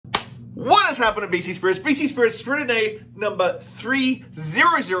happened at BC Spirits? BC Spirits Spirit Day number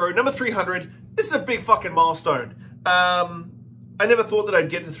 300, number 300. This is a big fucking milestone. I never thought that I'd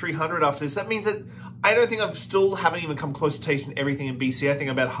get to 300 after this. That means that I don't think haven't even come close to tasting everything in BC. I think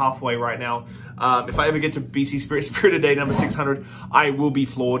I'm about halfway right now. If I ever get to BC Spirit Day number 600, I will be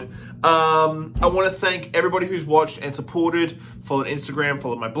floored. I want to thank everybody who's watched and supported, followed Instagram,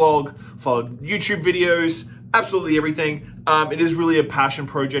 followed my blog, followed YouTube videos, absolutely everything. It is really a passion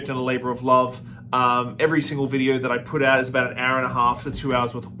project and a labor of love. Every single video that I put out is about an hour and a half to 2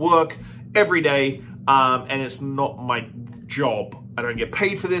 hours worth of work every day. And it's not my job. I don't get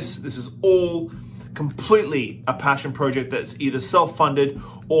paid for this. This is all completely a passion project that's either self-funded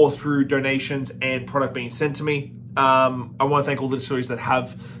or through donations and product being sent to me. I want to thank all the distilleries that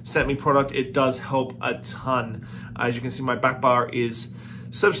have sent me product. It does help a ton. As you can see, my back bar is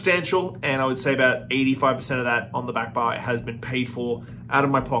substantial, and I would say about 85% of that on the back bar has been paid for out of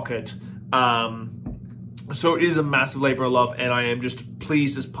my pocket. So it is a massive labor of love, and I am just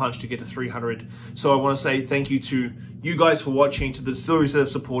pleased as punch to get to 300. So I want to say thank you to you guys for watching, to the distilleries that have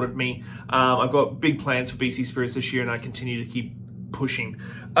supported me. I've got big plans for BC Spirits this year, and I continue to keep pushing.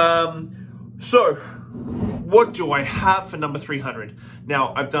 So what do I have for number 300?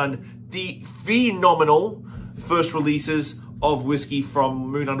 Now, I've done the phenomenal first releases of whiskey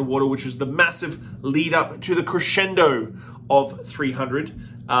from Moon Underwater, which was the massive lead up to the crescendo of 300.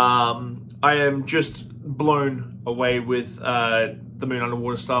 I am just blown away with the Moon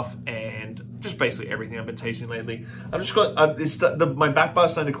Underwater stuff and just basically everything I've been tasting lately. I've just got my back bar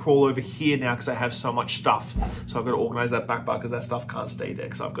starting to crawl over here now because I have so much stuff. So I've got to organize that back bar because that stuff can't stay there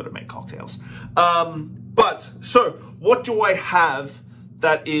because I've got to make cocktails. So what do I have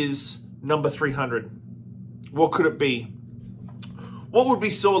that is number 300? What could it be? What would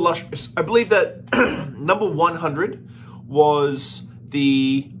be so illustrious? I believe that number 100 was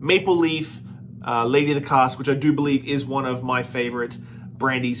the Maple Leaf Lady of the Cask, which I do believe is one of my favorite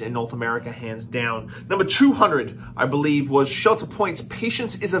brandies in North America, hands down. Number 200, I believe, was Shelter Point's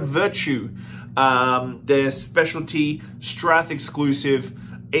Patience is a Virtue. Their specialty Strath exclusive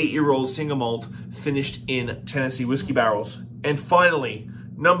 8-year-old single malt finished in Tennessee whiskey barrels. And finally,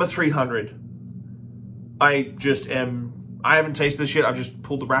 number 300, I haven't tasted this yet. I've just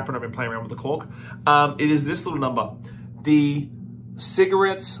pulled the wrapper and I've been playing around with the cork. It is this little number. The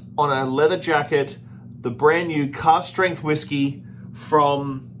cigarettes on a leather jacket, the brand new cask strength whiskey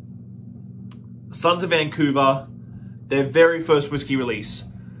from Sons of Vancouver, their very first whiskey release.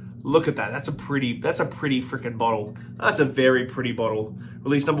 Look at that. That's a pretty freaking bottle. That's a very pretty bottle.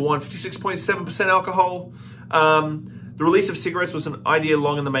 Release number 1, 56.7% alcohol. The release of cigarettes was an idea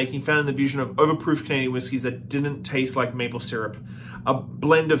long in the making, found in the vision of overproof Canadian whiskies that didn't taste like maple syrup. A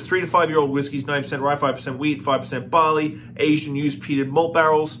blend of 3 to 5-year-old whiskies, 9% rye, 5% wheat, 5% barley, aged and used peated malt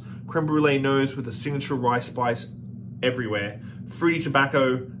barrels, creme brulee nose with a signature rye spice everywhere. Fruity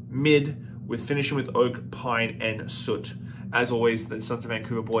tobacco, mid, with finishing with oak, pine, and soot. As always, the Sons of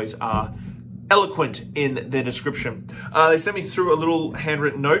Vancouver boys are eloquent in their description. They sent me through a little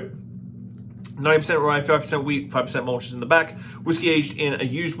handwritten note. 90% rye, 5% wheat, 5% malt is in the back. Whiskey aged in a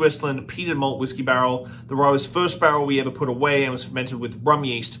used Westland peated malt whiskey barrel. The rye was first barrel we ever put away and was fermented with rum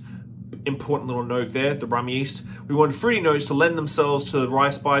yeast. Important little note there, the rum yeast. We wanted fruity notes to lend themselves to the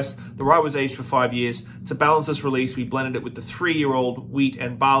rye spice. The rye was aged for 5 years. To balance this release, we blended it with the 3-year-old wheat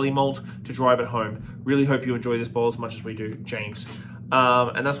and barley malt to drive it home. Really hope you enjoy this bottle as much as we do, James.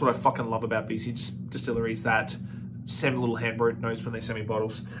 And that's what I fucking love about BC distilleries, that send little handwritten notes when they send me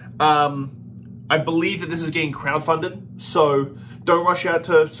bottles. I believe that this is getting crowdfunded, so don't rush out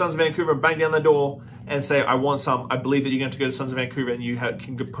to Sons of Vancouver and bang down the door and say, I want some. I believe that you're going to go to Sons of Vancouver and you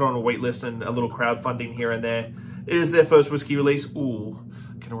can put on a wait list and a little crowdfunding here and there. It is their first whiskey release. Ooh,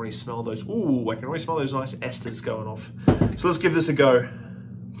 I can already smell those. Ooh, I can already smell those nice esters going off. So let's give this a go.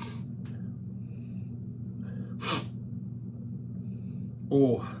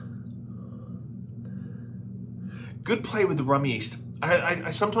 Oh, good play with the rum yeast.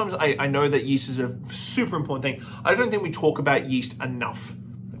 Sometimes I know that yeast is a super important thing. I don't think we talk about yeast enough,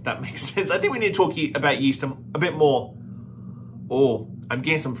 if that makes sense. I think we need to talk about yeast a bit more. Oh, I'm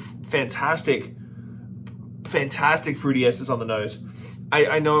getting some fantastic fruity esters on the nose.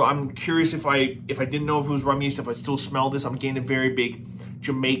 I know, I'm curious if I didn't know if it was rum yeast, if I still smell this. I'm getting a very big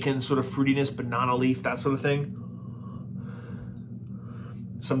Jamaican sort of fruitiness, banana leaf, that sort of thing.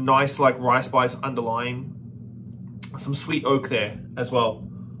 Some nice like rye spice underlying. Some sweet oak there as well.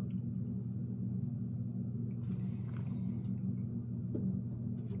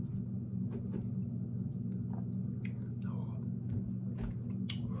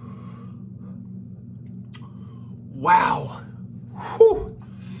 Wow. Whew.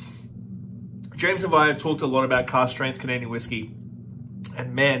 James and I have talked a lot about cask strength Canadian whiskey.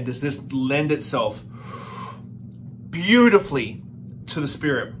 And man, does this lend itself beautifully to the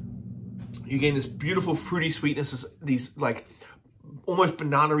spirit. You gain this beautiful fruity sweetness, these like almost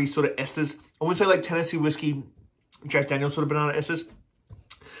banana-y sort of esters. I wouldn't say like Tennessee whiskey, Jack Daniel's sort of banana esters,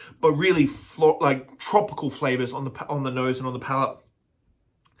 but really like tropical flavors on the nose and on the palate.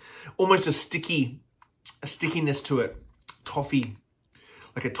 Almost a stickiness to it. Toffee,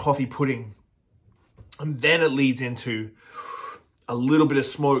 like a toffee pudding. And then it leads into a little bit of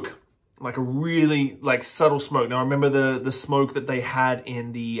smoke, like a really like subtle smoke. Now remember the smoke that they had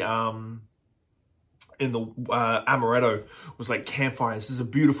in the amaretto was like campfire. This is a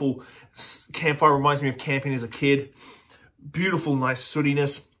beautiful campfire. Reminds me of camping as a kid. Beautiful, nice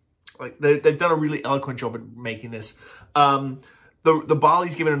sootiness. Like they've done a really eloquent job at making this. The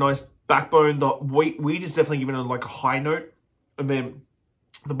barley's given a nice backbone. The wheat is definitely given a like a high note, and then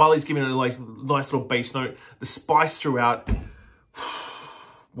the barley's given a like nice little bass note. The spice throughout.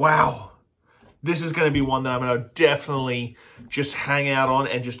 Wow, this is going to be one that I'm going to definitely just hang out on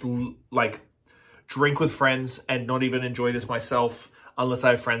and just like drink with friends and not even enjoy this myself unless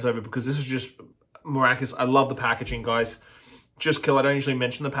I have friends over, because this is just miraculous. I love the packaging, guys. Just kill. I don't usually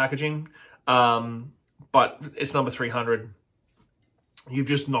mention the packaging, but it's number 300. You've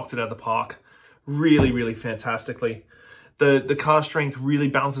just knocked it out of the park. Really, really fantastically. The cask strength really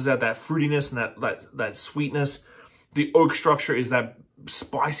balances out that fruitiness and that sweetness. The oak structure is that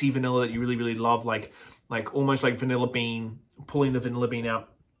spicy vanilla that you really, really love, like almost like vanilla bean, pulling the vanilla bean out.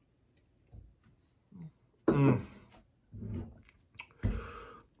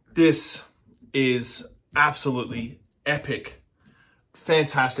 This is absolutely epic.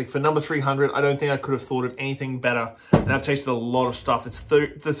 Fantastic. For number 300, I don't think I could have thought of anything better. And I've tasted a lot of stuff. It's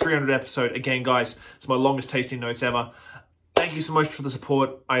the 300 episode. Again, guys, it's my longest tasting notes ever. Thank you so much for the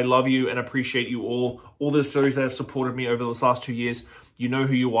support. I love you and appreciate you all. All the distilleries that have supported me over this last 2 years. You know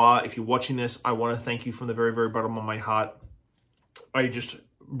who you are. If you're watching this, I want to thank you from the very, very bottom of my heart. I just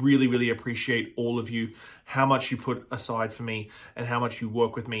really, really appreciate all of you, how much you put aside for me and how much you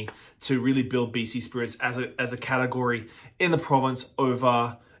work with me to really build BC Spirits as a category in the province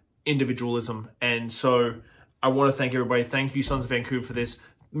over individualism. And so I want to thank everybody. Thank you, Sons of Vancouver, for this.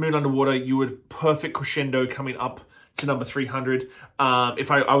 Moon Underwater, you were perfect crescendo coming up to number 300.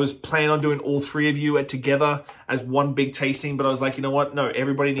 If I was planning on doing all three of you together as one big tasting, but I was like, you know what? No,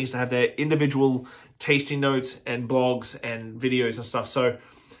 everybody needs to have their individual tasting notes and blogs and videos and stuff. So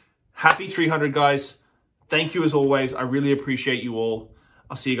happy 300, guys. Thank you as always. I really appreciate you all.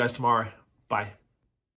 I'll see you guys tomorrow. Bye.